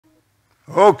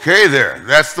Okay there,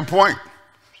 that's the point.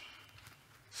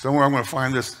 Somewhere I'm going to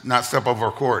find this, not step over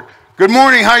a cord. Good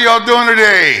morning, how y'all doing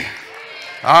today?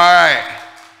 All right,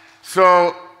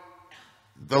 so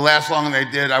the last song they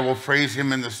did, I Will Praise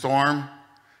Him in the Storm,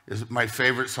 is my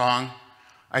favorite song.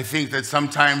 I think that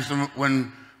sometimes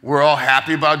when we're all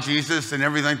happy about Jesus and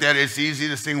everything like that, it's easy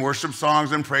to sing worship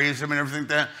songs and praise Him and everything like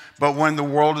that. But when the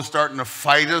world is starting to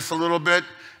fight us a little bit,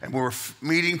 and we're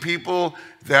meeting people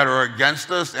that are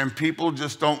against us, and people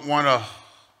just don't want to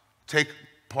take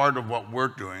part of what we're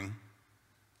doing,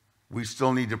 we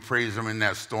still need to praise Him in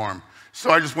that storm.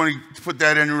 So I just want to put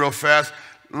that in real fast.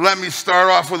 Let me start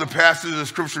off with a passage of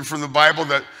scripture from the Bible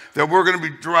that we're going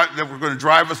to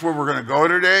drive us where we're going to go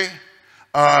today.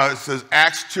 It says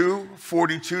Acts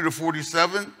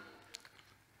 2:42-47.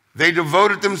 They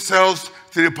devoted themselves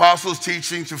to the apostles'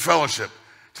 teaching, to fellowship,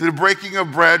 to the breaking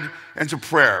of bread, and to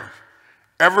prayer.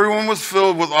 Everyone was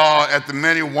filled with awe at the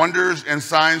many wonders and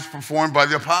signs performed by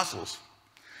the apostles.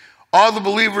 All the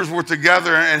believers were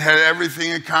together and had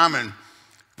everything in common.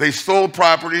 They sold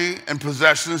property and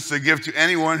possessions to give to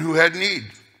anyone who had need.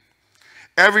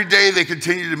 Every day they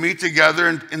continued to meet together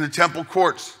in the temple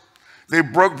courts. They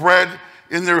broke bread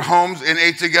in their homes and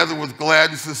ate together with glad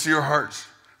and sincere hearts,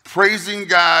 praising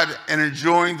God and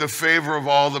enjoying the favor of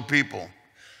all the people.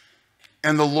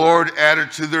 And the Lord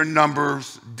added to their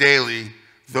numbers daily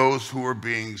those who were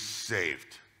being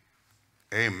saved.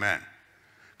 Amen.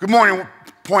 Good morning,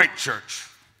 Point Church.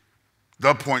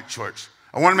 The Point Church.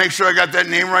 I want to make sure I got that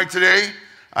name right today.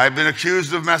 I've been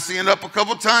accused of messing it up a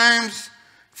couple times,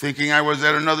 thinking I was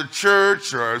at another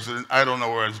church, or I don't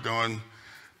know where I was doing.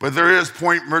 But there is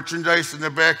Point merchandise in the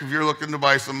back if you're looking to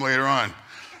buy some later on.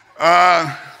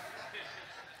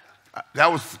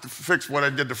 That was fixed what I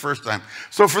did the first time.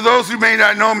 So for those who may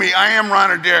not know me, I am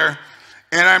Ron Adair,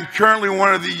 and I'm currently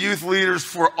one of the youth leaders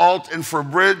for Alt and for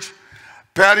Bridge.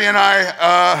 Patty and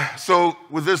I, so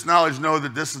with this knowledge, know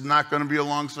that this is not going to be a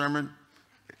long sermon.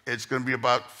 It's going to be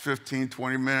about 15,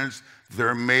 20 minutes.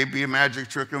 There may be a magic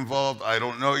trick involved. I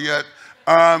don't know yet.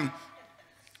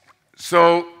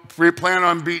 So we plan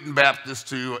on beating Baptist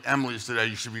to Emily's today.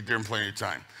 You should be there in plenty of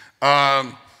time.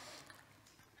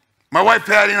 My wife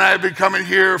Patty and I have been coming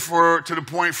here to the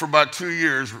Point for about 2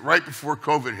 years, right before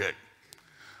COVID hit.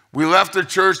 We left a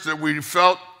church that we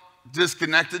felt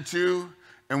disconnected to,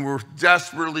 and we're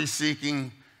desperately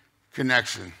seeking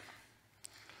connection.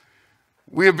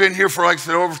 We have been here for, like I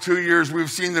said, over 2 years.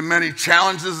 We've seen the many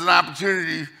challenges and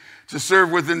opportunities to serve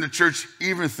within the church,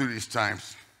 even through these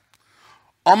times.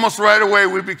 Almost right away,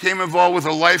 we became involved with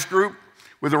a life group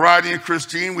with Rodney and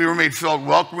Christine. We were made felt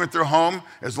welcome at their home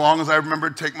as long as I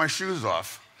remembered to take my shoes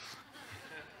off.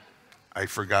 I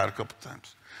forgot a couple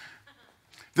times.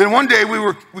 Then one day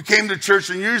we came to church,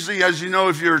 and usually, as you know,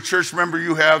 if you're a church member,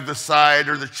 you have the side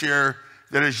or the chair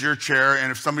that is your chair,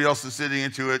 and if somebody else is sitting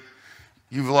into it,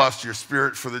 you've lost your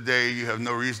spirit for the day. You have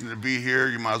no reason to be here.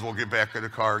 You might as well get back in the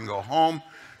car and go home.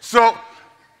 So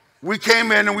we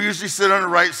came in, and we usually sit on the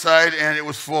right side, and it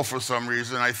was full for some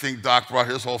reason. I think Doc brought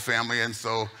his whole family in,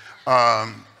 so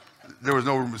there was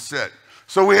no room to sit.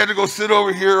 So we had to go sit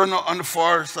over here on the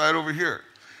far side over here.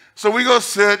 So we go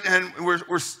sit, and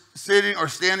we're sitting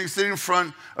in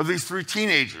front of these three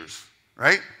teenagers,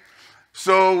 right?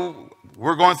 So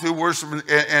we're going through worship,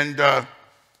 and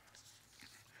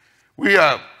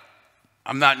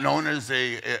I'm not known as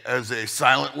a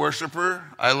silent worshiper.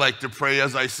 I like to pray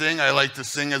as I sing. I like to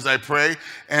sing as I pray.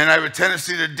 And I have a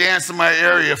tendency to dance in my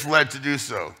area if led to do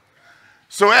so.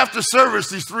 So after service,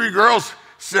 these three girls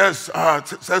says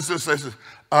this,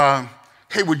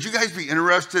 hey, would you guys be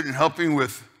interested in helping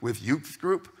with youth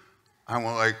group? I'm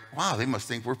like, wow, they must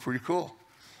think we're pretty cool.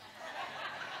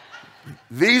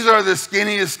 These are the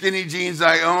skinniest skinny jeans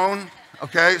I own.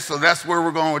 Okay, so that's where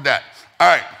we're going with that. All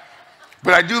right.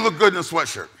 But I do look good in a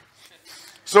sweatshirt.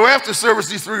 So after service,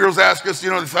 these three girls asked us, they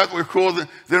thought we were cool.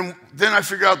 Then I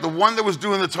figured out the one that was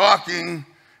doing the talking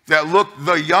that looked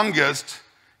the youngest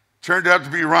turned out to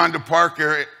be Rhonda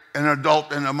Parker, an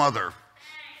adult and a mother.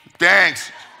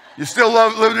 Thanks. You still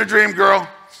living the dream, girl.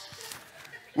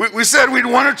 We said we'd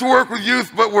wanted to work with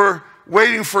youth, but we're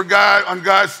waiting for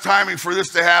God's timing for this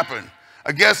to happen.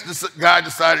 I guess God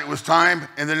decided it was time,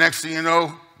 and the next thing you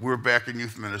know, we're back in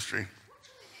youth ministry.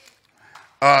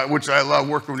 Which I love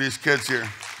working with these kids here.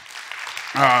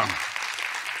 And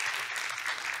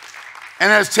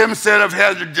as Tim said, I've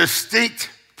had the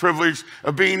distinct privilege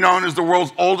of being known as the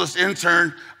world's oldest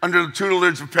intern under the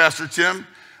tutelage of Pastor Tim.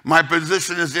 My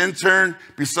position as intern,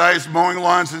 besides mowing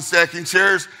lawns and stacking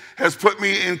chairs, has put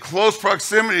me in close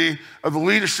proximity of the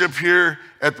leadership here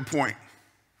at the Point.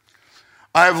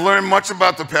 I have learned much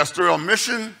about the pastoral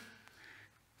mission,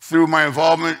 through my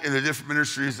involvement in the different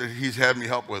ministries that he's had me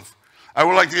help with. I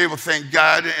would like to be able to thank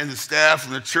God and the staff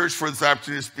and the church for this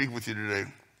opportunity to speak with you today.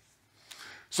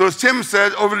 So as Tim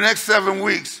said, over the next 7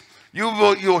 weeks,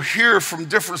 you'll hear from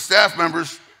different staff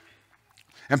members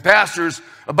and pastors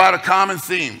about a common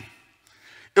theme.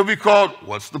 It'll be called,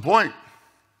 What's the Point?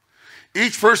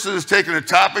 Each person has taken a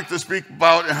topic to speak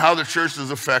about and how the church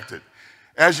is affected.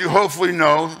 As you hopefully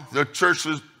know, the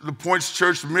Point's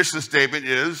church mission statement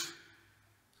is,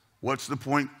 what's the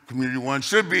point? Community One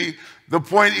should be, the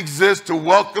point exists to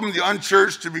welcome the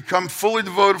unchurched to become fully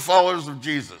devoted followers of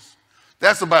Jesus.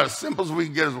 That's about as simple as we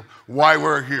can get as why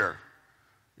we're here.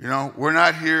 You know, we're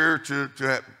not here to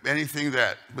have anything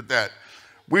but that.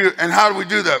 And how do we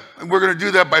do that? We're going to do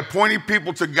that by pointing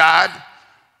people to God,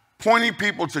 pointing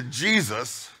people to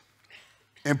Jesus,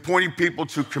 and pointing people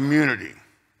to community.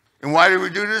 And why do we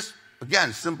do this?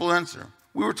 Again, simple answer.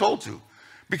 We were told to.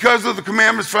 Because of the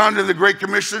commandments found in the Great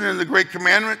Commission and the Great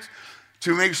Commandment,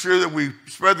 to make sure that we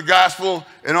spread the gospel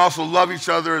and also love each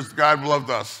other as God loved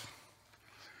us.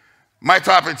 My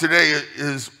topic today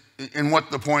is, and what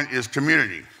the point is,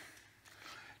 community.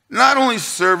 Not only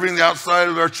serving the outside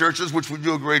of our churches, which we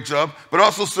do a great job, but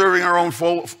also serving our own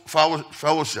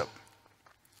fellowship.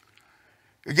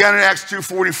 Again, in Acts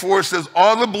 2:44, it says,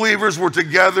 all the believers were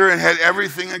together and had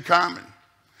everything in common.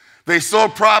 They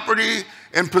sold property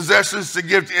and possessions to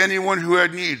give to anyone who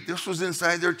had need. This was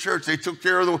inside their church. They took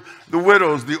care of the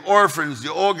widows, the orphans,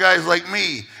 the old guys like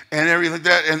me, and everything like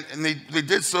that. And they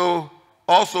did so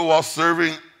also while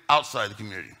serving outside the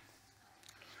community.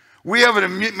 We have an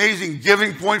amazing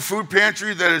Giving Point food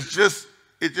pantry that is just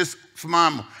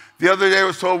phenomenal. The other day I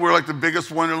was told we're like the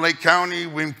biggest one in Lake County.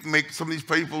 We make some of these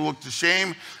people look to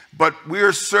shame, but we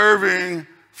are serving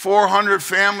 400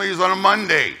 families on a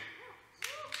Monday.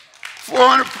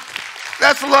 400,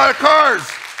 that's a lot of cars.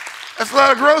 That's a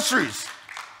lot of groceries.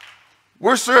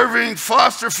 We're serving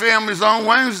foster families on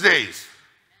Wednesdays.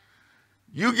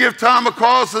 You give Tom a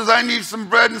call, says, I need some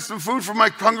bread and some food for my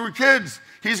hungry kids.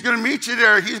 He's going to meet you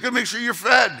there. He's going to make sure you're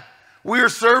fed. We are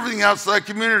serving the outside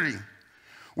community.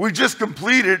 We just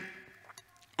completed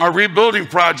our rebuilding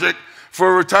project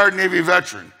for a retired Navy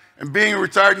veteran. And being a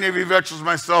retired Navy veteran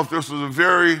myself, this was a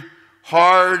very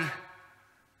hard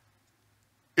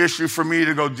issue for me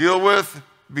to go deal with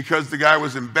because the guy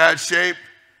was in bad shape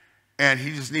and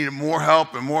he just needed more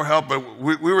help and more help. But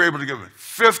we were able to give him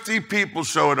 50 people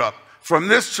showed up. From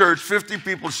this church, 50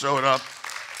 people showed up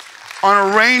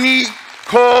on a rainy,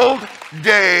 cold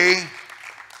day,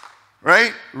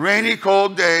 right? Rainy,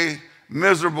 cold day,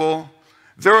 miserable.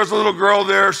 There was a little girl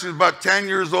there. She's about 10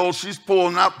 years old. She's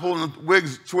not pulling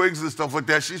twigs and stuff like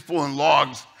that. She's pulling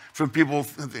logs from people.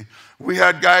 We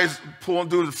had guys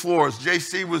doing the floors.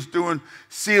 JC was doing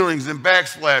ceilings and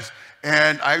backsplash,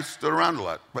 and I stood around a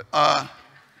lot. But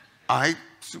I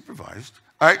supervised.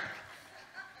 I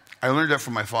learned that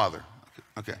from my father.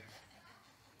 Okay.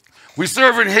 We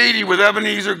serve in Haiti with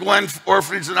Ebenezer Glen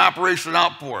Orphanage and Operation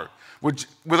Outpour, with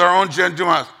our own Jen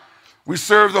Dumas. We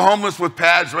serve the homeless with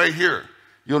pads right here.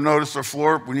 You'll notice our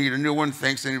floor. We need a new one.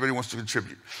 Thanks to anybody who wants to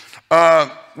contribute.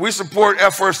 We support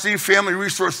FRC Family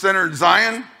Resource Center in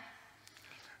Zion.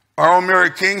 Our own Mary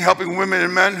King, helping women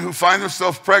and men who find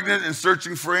themselves pregnant and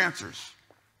searching for answers.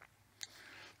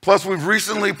 Plus, we've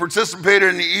recently participated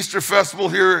in the Easter Festival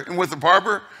here in Winthrop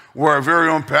Harbor, where our very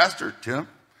own pastor, Tim,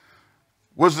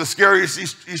 was the scariest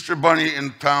Easter bunny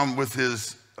in town with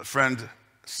his friend,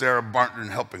 Sarah Barton,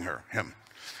 helping him.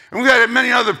 And we've got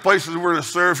many other places we're going to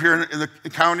serve here in the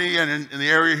county and in the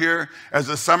area here. As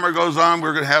the summer goes on,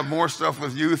 we're going to have more stuff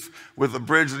with youth, with the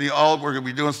Bridge and the Alt. We're going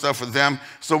to be doing stuff with them.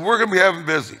 So we're going to be having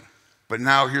busy. But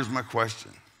now here's my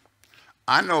question.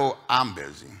 I know I'm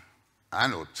busy. I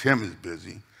know Tim is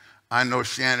busy. I know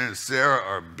Shannon and Sarah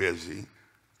are busy.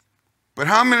 But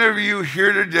how many of you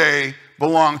here today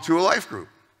belong to a life group?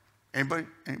 Anybody?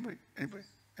 Anybody? Anybody?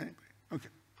 Anybody? Okay.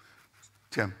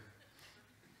 Tim.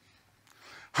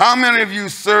 How many of you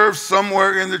serve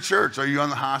somewhere in the church? Are you on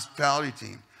the hospitality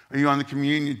team? Are you on the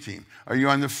communion team? Are you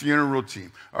on the funeral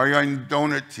team? Are you on the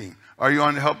donut team? Are you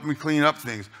on helping me clean up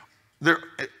things?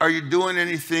 Are you doing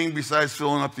anything besides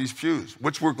filling up these pews?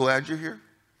 Which we're glad you're here.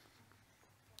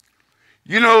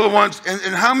 You know the ones,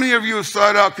 and how many of you have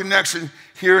sought out connection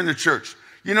here in the church?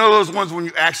 You know those ones when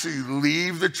you actually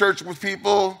leave the church with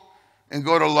people and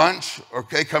go to lunch, or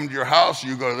okay, come to your house,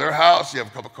 you go to their house, you have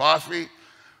a cup of coffee,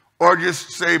 or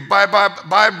just say, bye,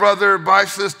 brother, bye,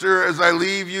 sister, as I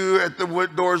leave you at the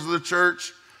doors of the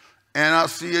church, and I'll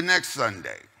see you next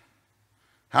Sunday.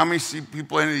 How many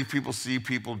people see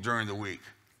people during the week?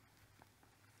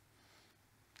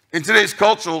 In today's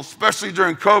culture, especially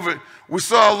during COVID, we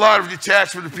saw a lot of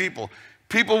detachment of people.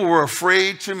 People were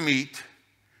afraid to meet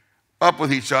up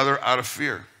with each other out of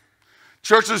fear.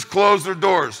 Churches closed their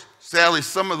doors. Sadly,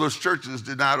 some of those churches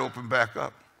did not open back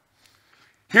up.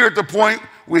 Here at the Point,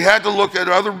 we had to look at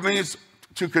other means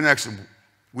to connection.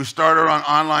 We started on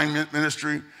online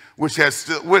ministry, which had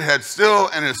still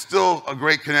and is still a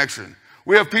great connection.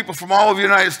 We have people from all over the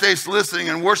United States listening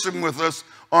and worshiping with us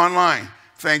online.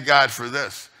 Thank God for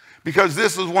this. Because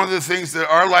this is one of the things that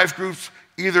our life groups,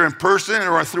 either in person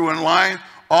or through online,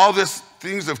 all these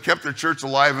things have kept the church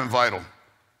alive and vital.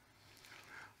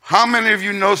 How many of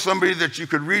you know somebody that you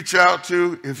could reach out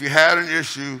to if you had an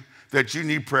issue that you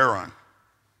need prayer on?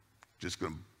 Just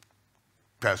going to,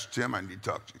 Pastor Tim, I need to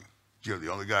talk to you. You're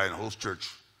the only guy in the whole church.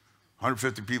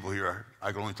 150 people here.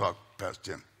 I can only talk to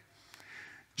Pastor Tim.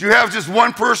 Do you have just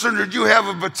one person, or do you have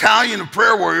a battalion of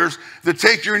prayer warriors that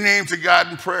take your name to God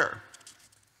in prayer?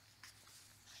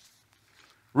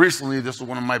 Recently, this is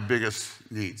one of my biggest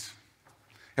needs.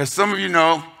 As some of you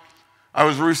know, I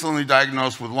was recently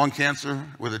diagnosed with lung cancer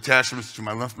with attachments to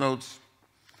my lymph nodes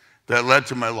that led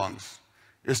to my lungs.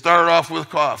 It started off with a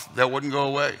cough that wouldn't go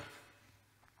away.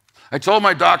 I told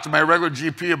my doctor, my regular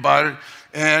GP, about it,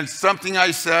 and something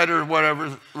I said or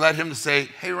whatever led him to say,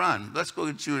 hey, Ron, let's go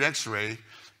get you an x-ray.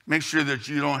 Make sure that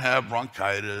you don't have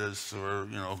bronchitis or,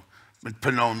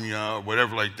 pneumonia or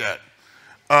whatever like that.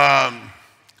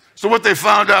 So what they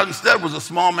found out instead was a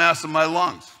small mass in my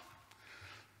lungs.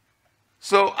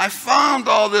 So I found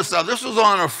all this out. This was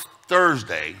on a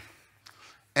Thursday,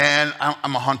 and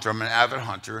I'm a hunter. I'm an avid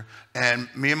hunter, and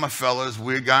me and my fellas,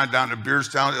 we had gone down to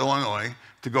Beardstown, Illinois,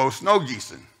 to go snow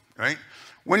geesing, right?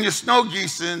 When you're snow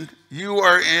geesing, you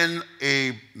are in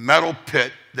a metal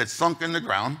pit that's sunk in the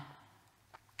ground,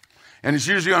 and it's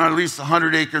usually on at least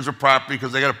 100 acres of property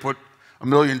because they got to put 1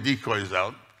 million decoys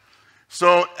out.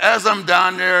 So as I'm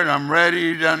down there and I'm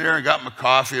ready down there, I got my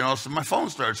coffee and all, so my phone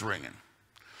starts ringing.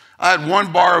 I had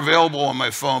one bar available on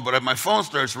my phone, but my phone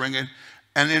starts ringing,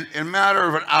 and in a matter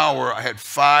of an hour, I had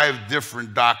 5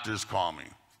 different doctors call me.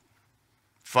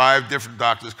 5 different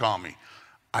doctors call me.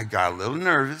 I got a little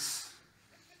nervous,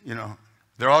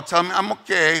 They're all telling me I'm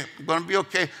okay, I'm going to be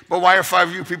okay, but why are 5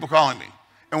 of you people calling me?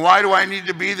 And why do I need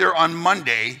to be there on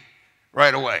Monday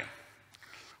right away?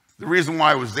 The reason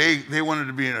why was they wanted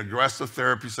to be an aggressive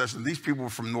therapy session. These people were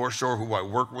from North Shore who I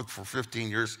worked with for 15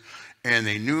 years, and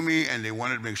they knew me, and they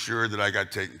wanted to make sure that I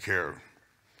got taken care of.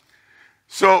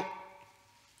 So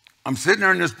I'm sitting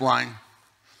there in this blind,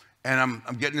 and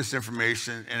I'm getting this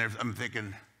information, and I'm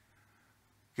thinking,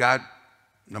 God,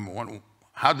 number one,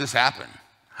 how'd this happen?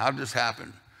 How'd this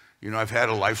happen? I've had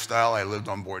a lifestyle. I lived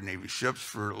on board Navy ships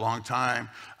for a long time.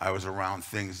 I was around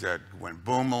things that went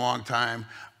boom a long time.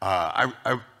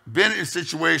 I've been in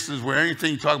situations where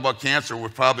anything you talk about cancer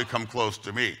would probably come close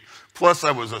to me. Plus,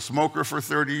 I was a smoker for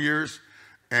 30 years,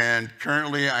 and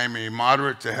currently I'm a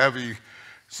moderate to heavy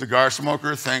cigar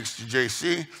smoker, thanks to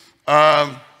JC.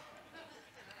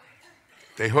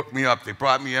 They hooked me up. They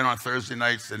brought me in on Thursday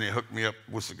nights, and they hooked me up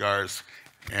with cigars,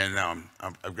 and now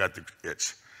I've got the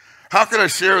itch. How could I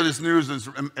share this news,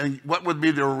 and what would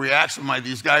be the reaction by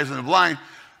these guys in the blind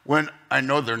when I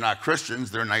know they're not Christians,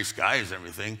 they're nice guys and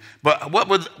everything, but what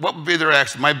would be their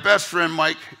reaction? My best friend,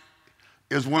 Mike,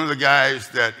 is one of the guys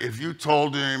that if you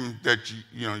told him that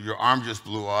your arm just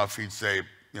blew off, he'd say,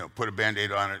 put a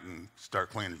Band-Aid on it and start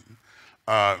cleaning.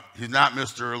 He's not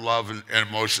Mr. Love and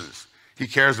Emotions. He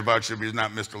cares about you, but he's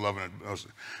not Mr. Love and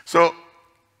Emotions. So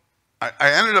I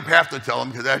ended up having to tell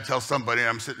him, because I had to tell somebody, and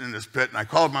I'm sitting in this pit, and I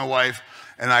called my wife,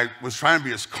 and I was trying to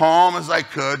be as calm as I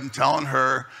could and telling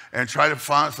her and try to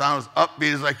sound as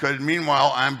upbeat as I could. And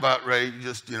meanwhile, I'm about ready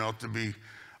just, to be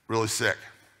really sick.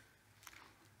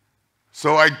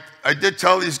 So I did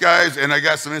tell these guys, and I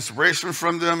got some inspiration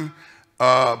from them,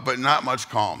 but not much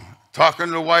calm. Talking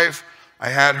to the wife, I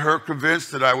had her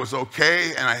convinced that I was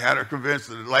okay, and I had her convinced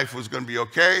that life was going to be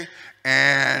okay,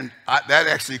 and that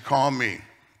actually calmed me.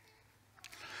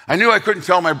 I knew I couldn't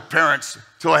tell my parents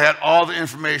till I had all the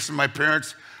information. My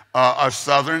parents are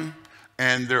Southern,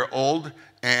 and they're old,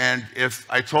 and if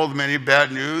I told them any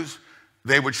bad news,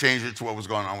 they would change it to what was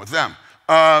going on with them.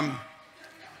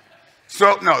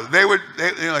 So no,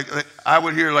 I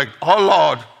would hear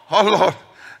oh Lord,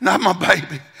 not my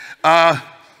baby.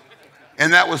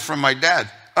 And that was from my dad.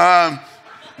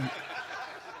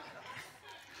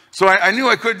 So I knew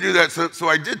I couldn't do that. So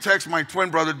I did text my twin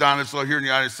brother, Don, so here in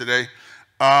the audience today.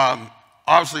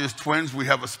 Obviously, as twins, we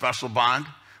have a special bond.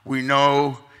 We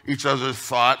know each other's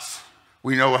thoughts.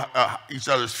 We know each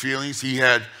other's feelings. He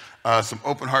had some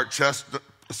open heart chest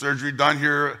surgery done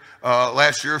here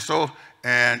last year or so,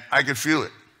 and I could feel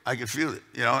it. I could feel it,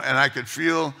 and I could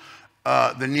feel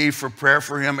the need for prayer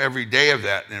for him every day of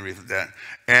that and everything that.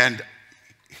 And,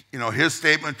 you know, his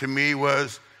statement to me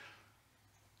was,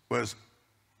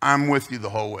 I'm with you the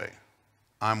whole way.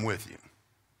 I'm with you.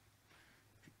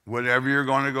 Whatever you're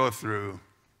going to go through,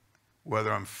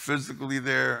 whether I'm physically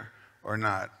there or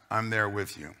not, I'm there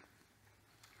with you.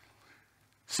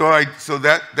 So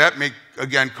that may,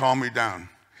 again, calm me down.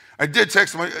 I did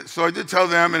tell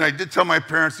them, and I did tell my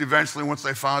parents eventually once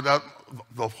I found out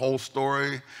the whole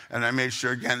story, and I made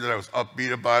sure again that I was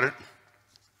upbeat about it.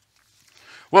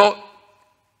 Well,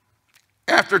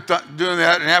 after doing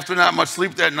that, and after not much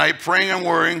sleep that night, praying and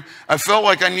worrying, I felt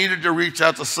like I needed to reach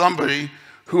out to somebody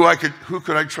who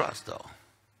could I trust, though?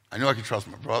 I knew I could trust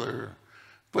my brother,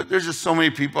 but there's just so many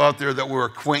people out there that were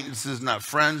acquaintances, not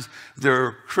friends.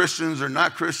 They're Christians or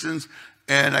not Christians,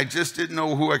 and I just didn't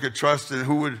know who I could trust and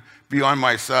who would be on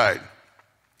my side.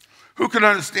 Who could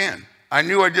understand? I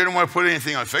knew I didn't want to put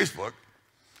anything on Facebook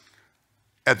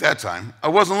at that time. I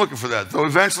wasn't looking for that, though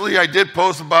eventually I did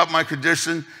post about my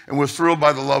condition and was thrilled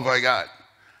by the love I got.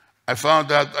 I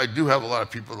found out I do have a lot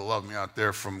of people that love me out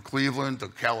there, from Cleveland to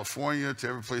California to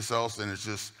every place else, and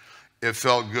it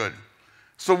felt good.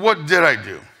 So what did I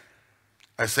do?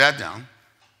 I sat down,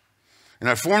 and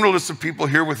I formed a list of people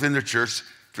here within the church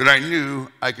that I knew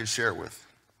I could share with.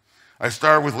 I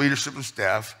started with leadership and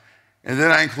staff, and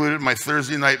then I included my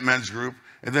Thursday night men's group,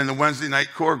 and then the Wednesday night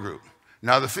core group.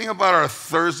 Now, the thing about our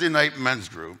Thursday night men's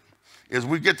group is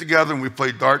we get together and we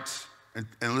play darts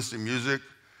and listen to music.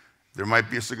 There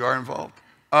might be a cigar involved.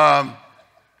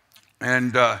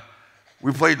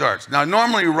 We play darts. Now,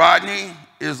 normally Rodney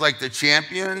is like the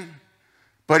champion,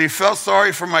 but he felt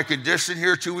sorry for my condition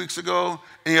here 2 weeks ago,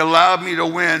 and he allowed me to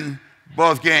win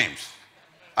both games.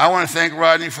 I want to thank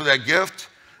Rodney for that gift,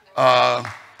 that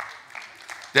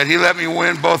he let me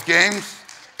win both games,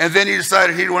 and then he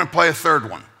decided he'd want to play a third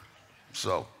one.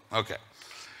 So, okay.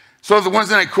 So the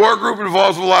Wednesday night core group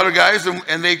involves a lot of guys, and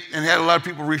had a lot of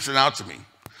people reaching out to me.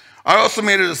 I also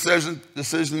made a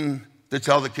decision to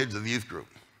tell the kids of the youth group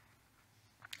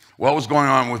what was going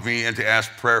on with me and to ask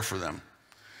prayer for them.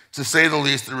 To say the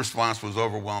least, the response was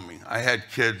overwhelming. I had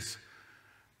kids,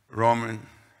 Roman,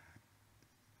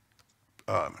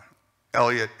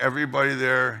 Elliot, everybody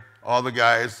there, all the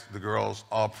guys, the girls,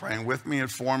 all praying with me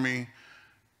and for me.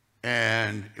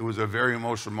 And it was a very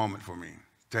emotional moment for me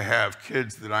to have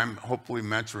kids that I'm hopefully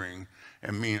mentoring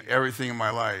and mean everything in my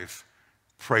life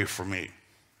pray for me.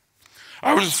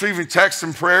 I was receiving texts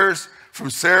and prayers from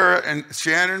Sarah and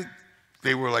Shannon.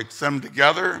 They were like sent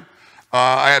together.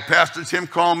 I had Pastor Tim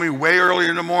call me way early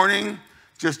in the morning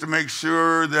just to make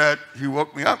sure that he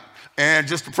woke me up and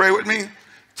just to pray with me.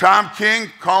 Tom King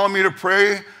calling me to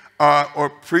pray or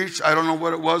preach. I don't know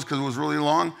what it was because it was really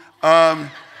long.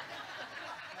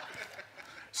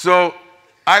 So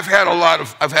I've had a lot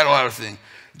of things.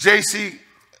 JC,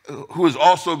 who is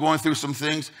also going through some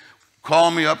things,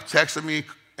 called me up, texted me,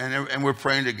 and we're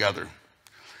praying together.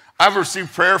 I've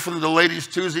received prayer from the ladies'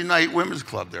 Tuesday night women's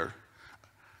club there.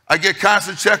 I get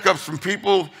constant checkups from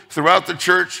people throughout the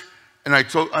church, and I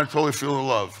totally feel the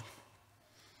love.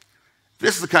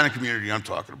 This is the kind of community I'm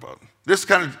talking about. This is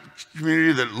the kind of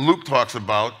community that Luke talks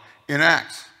about in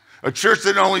Acts. A church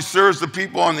that not only serves the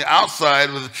people on the outside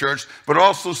of the church, but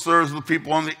also serves the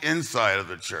people on the inside of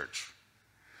the church.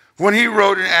 When he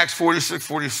wrote in Acts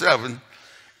 46:47,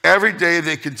 every day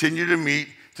they continued to meet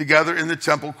together in the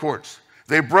temple courts.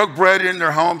 They broke bread in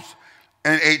their homes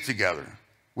and ate together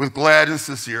with glad and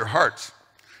sincere hearts,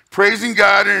 praising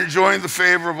God and enjoying the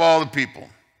favor of all the people.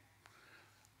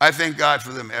 I thank God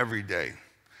for them every day.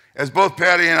 As both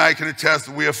Patty and I can attest,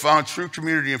 we have found true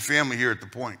community and family here at The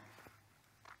Point.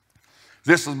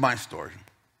 This is my story.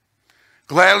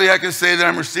 Gladly, I can say that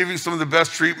I'm receiving some of the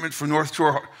best treatment from North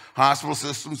Shore Hospital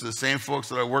Systems, the same folks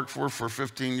that I worked for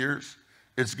 15 years.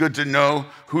 It's good to know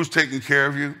who's taking care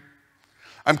of you.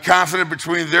 I'm confident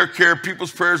between their care,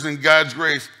 people's prayers, and God's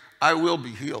grace, I will be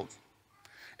healed.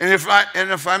 And if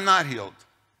I'm not healed,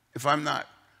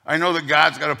 I know that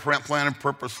God's got a plan and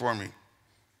purpose for me.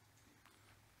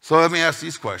 So let me ask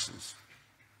these questions.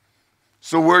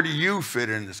 So where do you fit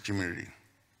in this community?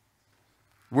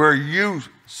 Where are you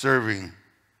serving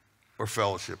or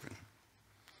fellowshipping?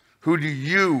 Who do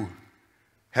you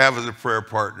have as a prayer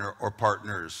partner or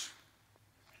partners?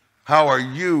 How are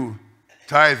you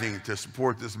tithing to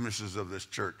support the missions of this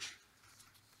church?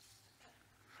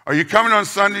 Are you coming on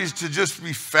Sundays to just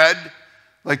be fed,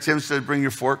 like Tim said, bring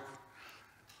your fork?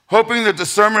 Hoping that the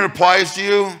sermon applies to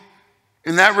you?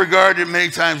 In that regard, many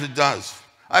times it does.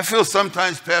 I feel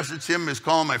sometimes Pastor Tim is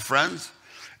calling my friends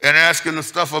and asking the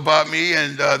stuff about me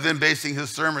and then basing his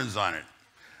sermons on it.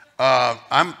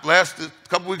 A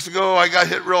couple weeks ago, I got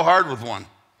hit real hard with one.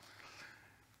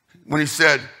 When he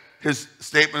said his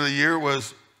statement of the year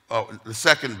was, the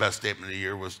second best statement of the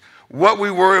year was, what we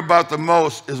worry about the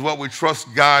most is what we trust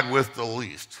God with the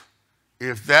least.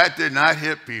 If that did not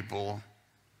hit people,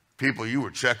 you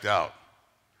were checked out.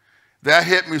 That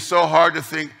hit me so hard to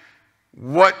think,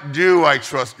 what do I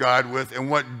trust God with and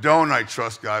what don't I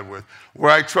trust God with?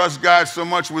 Where I trust God so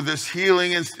much with this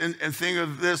healing and thing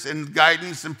of this and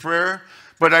guidance and prayer,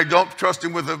 but I don't trust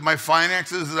him with my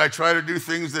finances, that I try to do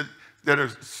things that are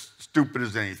stupid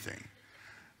as anything,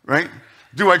 right?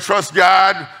 Do I trust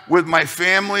God with my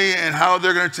family and how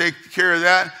they're going to take care of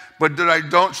that? But that I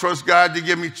don't trust God to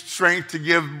give me strength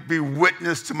to be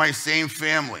witness to my same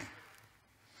family.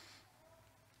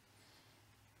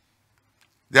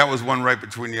 That was one right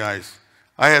between the eyes.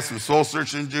 I had some soul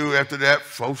searching to do after that.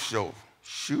 Faux show.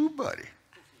 Shoo, buddy.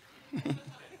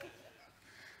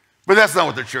 But that's not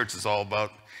what the church is all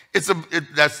about.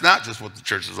 That's not just what the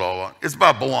church is all about. It's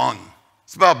about belonging.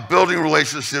 It's about building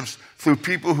relationships through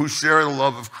people who share the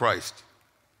love of Christ.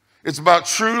 It's about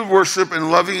true worship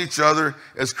and loving each other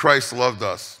as Christ loved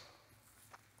us.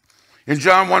 In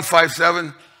John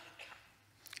 1:5-7,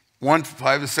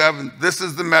 1:5-7, this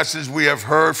is the message we have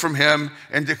heard from him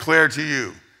and declare to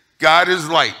you. God is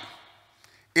light.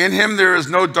 In him there is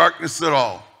no darkness at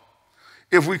all.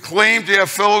 If we claim to have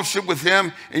fellowship with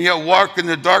him and yet walk in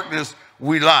the darkness,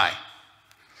 we lie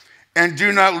and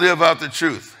do not live out the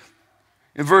truth.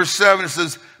 In verse 7 it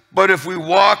says, but if we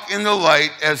walk in the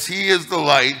light as he is the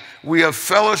light, we have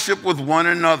fellowship with one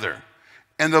another.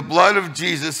 And the blood of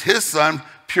Jesus, his son,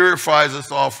 purifies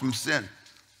us all from sin.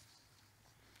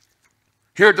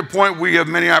 Here at the Point, we have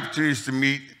many opportunities to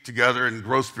meet together and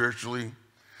grow spiritually.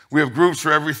 We have groups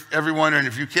for everyone, and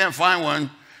if you can't find one,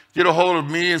 get a hold of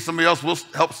me and somebody else will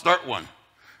help start one.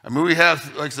 I mean, we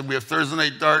have, like I said, we have Thursday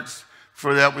night darts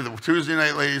for that. We have Tuesday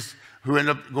night ladies who end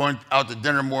up going out to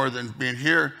dinner more than being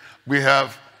here. We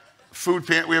have food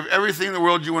pantry. We have everything in the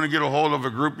world you want to get a hold of, a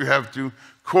group you have to.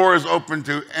 Core is open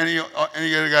to any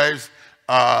other guys,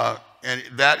 and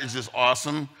that is just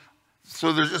awesome.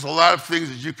 So there's just a lot of things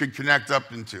that you can connect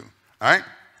up into, all right?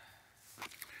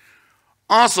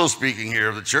 Also speaking here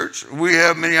of the church, we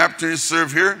have many opportunities to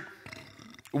serve here.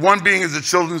 One being is the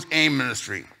Children's AIM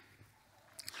Ministry.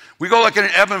 We go like an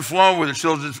ebb and flow with the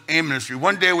Children's AIM Ministry.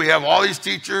 One day we have all these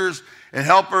teachers and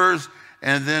helpers,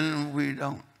 and then we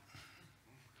don't.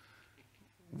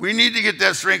 We need to get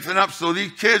that strengthened up so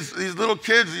these kids, these little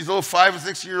 5 or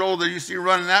 6 year olds that you see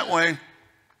running that way,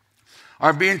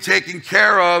 are being taken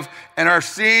care of and are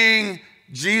seeing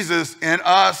Jesus in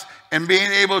us and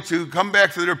being able to come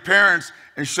back to their parents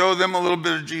and show them a little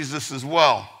bit of Jesus as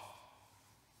well.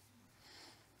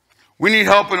 We need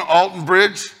help in Alton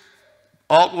Bridge.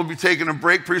 Alt will be taking a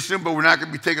break pretty soon, but we're not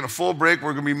going to be taking a full break.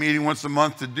 We're going to be meeting once a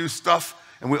month to do stuff,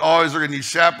 and we always are going to need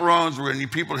chaperones. We're going to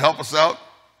need people to help us out.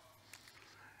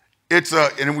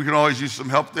 And we can always use some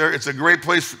help there. It's a great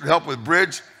place to help with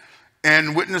Bridge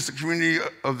and witness the community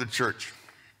of the church.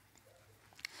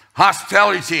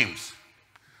 Hospitality teams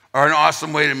are an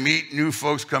awesome way to meet new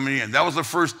folks coming in. That was the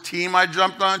first team I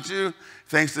jumped onto.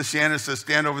 Thanks to Shannon, says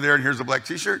stand over there and here's a black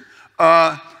t-shirt.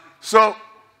 But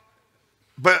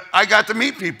I got to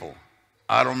meet people.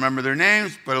 I don't remember their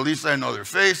names, but at least I know their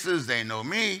faces. They know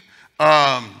me.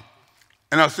 And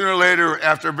now sooner or later,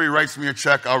 after everybody writes me a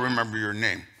check, I'll remember your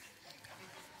name.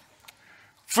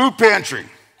 Food pantry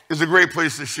is a great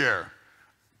place to share.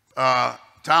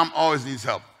 Tom always needs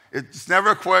help. It's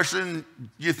never a question,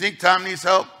 do you think Tom needs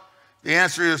help? The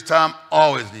answer is Tom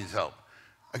always needs help.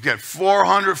 Again,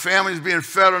 400 families being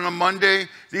fed on a Monday.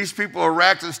 These people are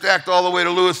racked and stacked all the way to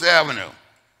Lewis Avenue.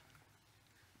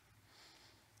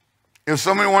 If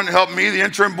somebody wanted to help me, the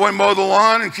intern boy, mow the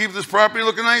lawn and keep this property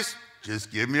looking nice,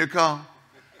 just give me a call.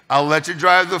 I'll let you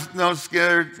drive no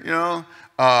scared, you know.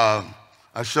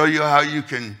 I'll show you how you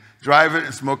can drive it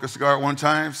and smoke a cigar at one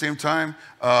time, same time.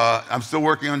 I'm still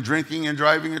working on drinking and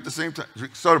driving at the same time.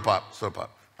 Soda pop,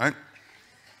 right?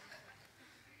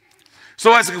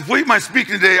 So as I complete my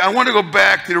speaking today, I want to go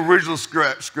back to the original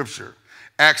scripture,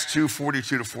 Acts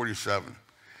 2:42-47.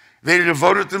 They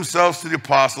devoted themselves to the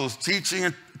apostles, teaching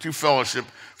and to fellowship,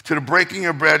 to the breaking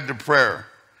of bread, to prayer.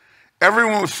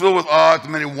 Everyone was filled with awe at the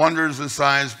many wonders and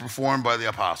signs performed by the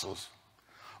apostles.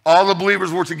 All the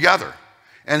believers were together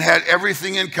and had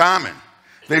everything in common.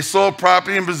 They sold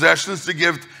property and possessions to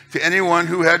give to anyone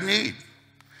who had need.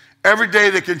 Every day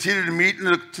they continued to meet in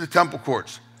the temple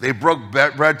courts. They broke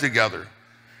bread together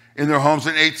in their homes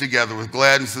and ate together with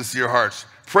glad and sincere hearts,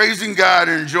 praising God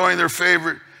and enjoying their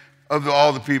favorite of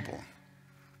all the people.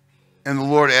 And the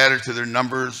Lord added to their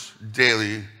numbers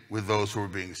daily with those who were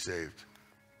being saved.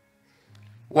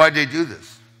 Why'd they do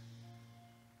this?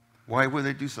 Why would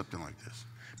they do something like this?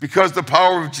 Because the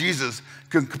power of Jesus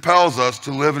compels us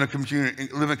to live in a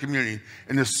community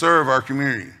and to serve our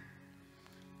community.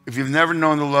 If you've never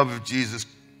known the love of Jesus,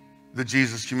 the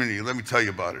Jesus community, let me tell you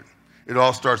about it. It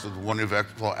all starts with one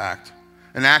eventual act,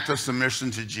 an act of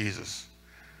submission to Jesus.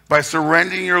 By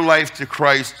surrendering your life to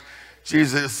Christ,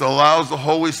 Jesus allows the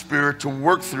Holy Spirit to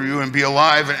work through you and be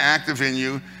alive and active in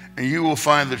you, and you will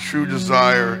find the true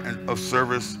desire of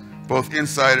service both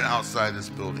inside and outside this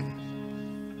building.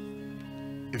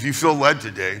 If you feel led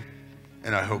today,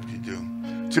 and I hope you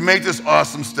do, to make this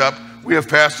awesome step, we have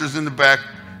pastors in the back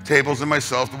tables and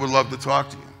myself that would love to talk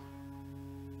to you.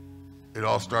 It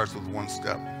all starts with one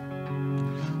step.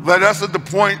 Let us at The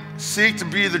Point seek to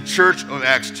be the church of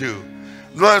Acts 2.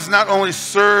 Let us not only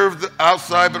serve the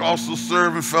outside, but also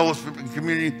serve in fellowship and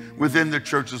community within the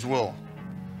church as well.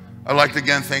 I'd like to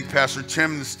again thank Pastor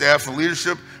Tim and the staff and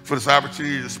leadership for this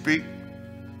opportunity to speak.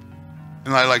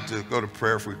 And I'd like to go to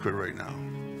prayer if we could right now.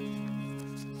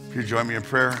 Could you join me in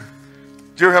prayer?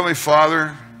 Dear Heavenly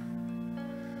Father,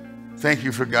 thank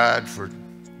you for God for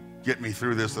getting me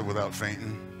through this without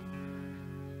fainting.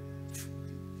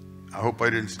 I hope I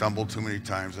didn't stumble too many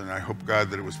times, and I hope, God,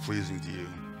 that it was pleasing to you.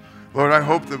 Lord, I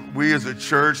hope that we as a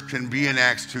church can be an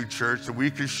Acts 2 church, that we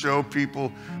can show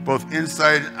people both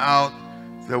inside and out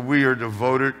that we are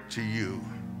devoted to you,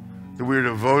 that we are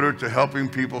devoted to helping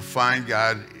people find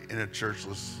God in a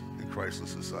churchless and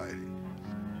Christless society.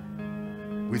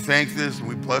 We thank this and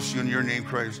we bless you in your name,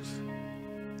 Christ.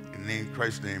 In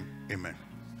Christ's name, amen.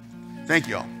 Thank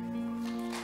you all.